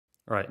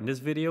Alright, in this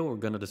video we're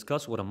going to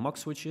discuss what a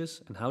MUX switch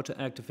is and how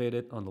to activate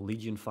it on the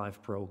Legion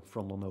 5 Pro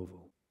from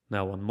Lenovo.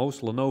 Now on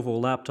most Lenovo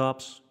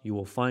laptops you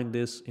will find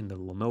this in the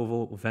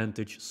Lenovo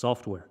Vantage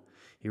software.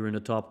 Here in the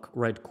top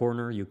right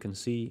corner you can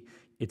see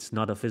it's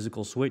not a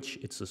physical switch,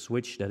 it's a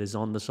switch that is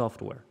on the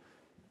software.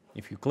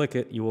 If you click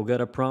it you will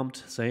get a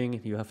prompt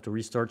saying you have to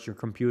restart your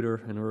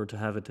computer in order to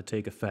have it to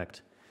take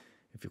effect.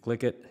 If you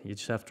click it you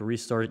just have to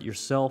restart it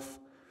yourself,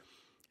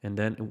 and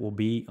then it will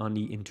be on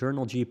the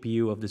internal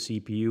GPU of the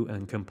CPU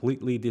and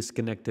completely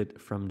disconnected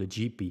from the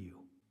GPU.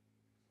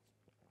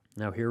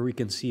 Now here we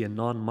can see a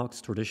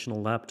non-MUX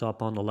traditional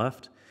laptop on the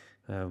left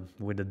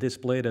with a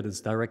display that is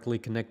directly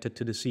connected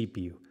to the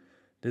CPU.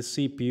 This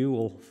CPU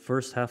will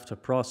first have to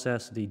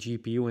process the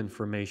GPU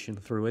information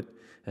through it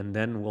and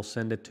then we'll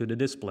send it to the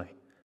display.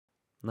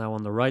 Now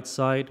on the right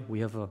side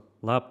we have a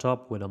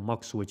laptop with a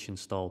MUX switch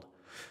installed.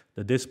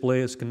 The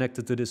display is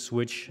connected to this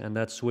switch and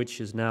that switch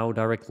is now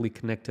directly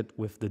connected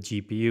with the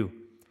GPU.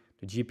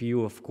 The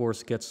GPU of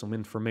course gets some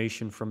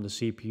information from the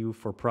CPU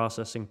for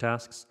processing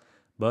tasks,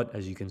 but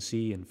as you can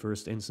see in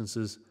first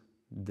instances,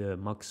 the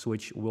MUX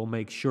switch will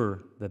make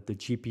sure that the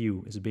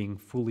GPU is being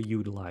fully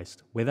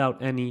utilized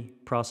without any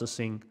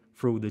processing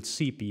through the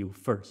CPU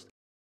first.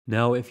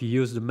 Now if you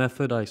use the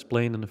method I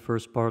explained in the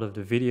first part of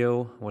the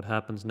video, what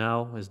happens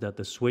now is that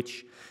the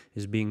switch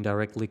is being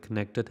directly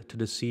connected to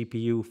the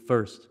CPU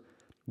first.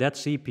 That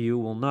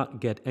CPU will not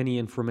get any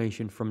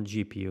information from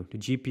the GPU. The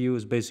GPU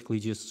is basically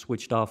just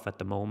switched off at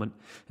the moment,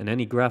 and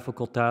any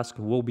graphical task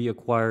will be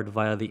acquired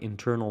via the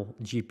internal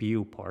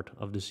GPU part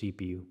of the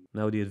CPU.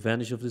 Now the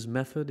advantage of this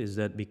method is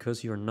that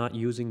because you're not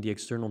using the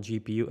external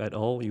GPU at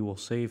all, you will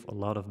save a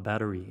lot of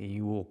battery and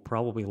you will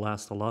probably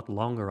last a lot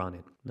longer on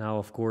it. Now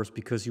of course,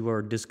 because you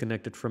are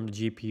disconnected from the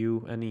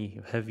GPU,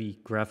 any heavy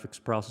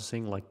graphics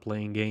processing like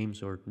playing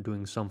games or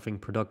doing something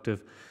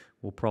productive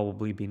will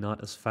probably be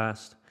not as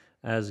fast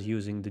as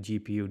using the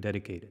GPU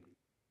dedicated.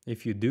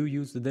 If you do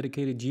use the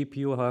dedicated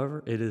GPU,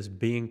 however, it is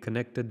being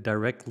connected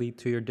directly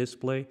to your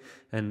display,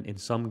 and in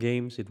some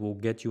games it will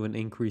get you an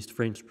increased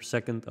frames per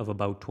second of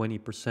about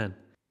 20%,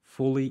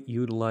 fully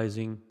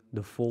utilizing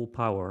the full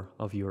power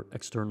of your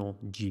external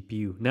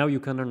GPU. Now you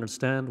can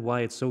understand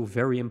why it's so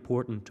very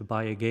important to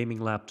buy a gaming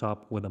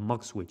laptop with a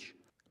MUX switch.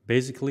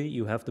 Basically,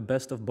 you have the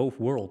best of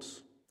both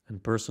worlds.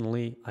 And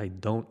personally, I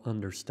don't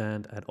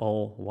understand at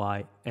all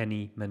why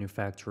any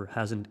manufacturer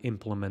hasn't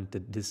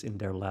implemented this in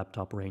their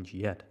laptop range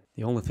yet.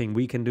 The only thing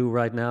we can do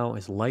right now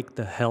is like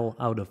the hell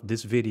out of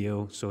this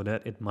video so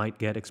that it might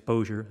get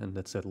exposure and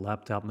that said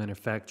laptop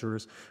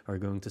manufacturers are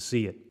going to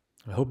see it.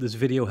 I hope this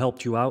video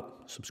helped you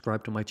out.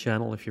 Subscribe to my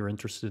channel if you're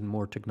interested in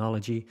more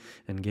technology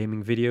and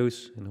gaming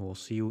videos, and we'll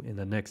see you in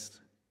the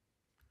next.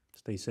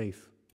 Stay safe.